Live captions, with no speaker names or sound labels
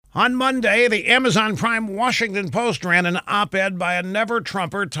On Monday, the Amazon Prime Washington Post ran an op-ed by a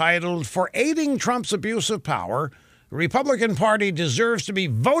never-Trumper titled, "For Aiding Trump's Abuse of Power, the Republican Party Deserves to be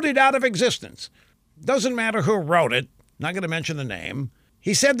Voted Out of Existence." Doesn't matter who wrote it, not going to mention the name.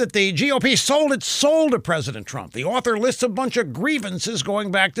 He said that the GOP sold its soul to President Trump. The author lists a bunch of grievances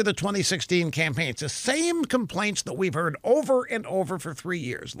going back to the 2016 campaign. It's the same complaints that we've heard over and over for 3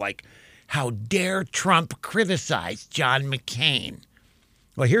 years, like, how dare Trump criticize John McCain?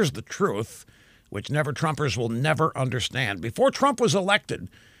 Well, here's the truth, which never-Trumpers will never understand. Before Trump was elected,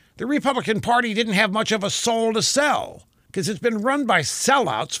 the Republican Party didn't have much of a soul to sell because it's been run by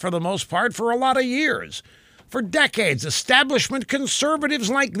sellouts for the most part for a lot of years. For decades, establishment conservatives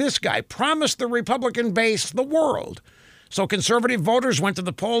like this guy promised the Republican base the world. So conservative voters went to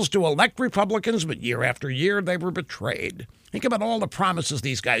the polls to elect Republicans, but year after year they were betrayed. Think about all the promises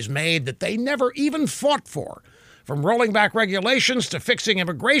these guys made that they never even fought for. From rolling back regulations to fixing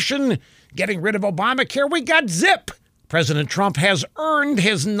immigration, getting rid of Obamacare, we got zip. President Trump has earned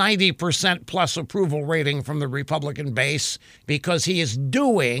his 90% plus approval rating from the Republican base because he is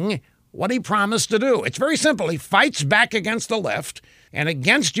doing what he promised to do. It's very simple. He fights back against the left and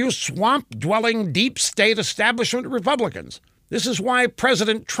against you swamp-dwelling deep state establishment Republicans. This is why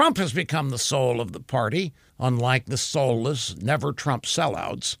President Trump has become the soul of the party, unlike the soulless, never-Trump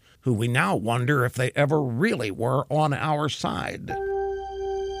sellouts, who we now wonder if they ever really were on our side.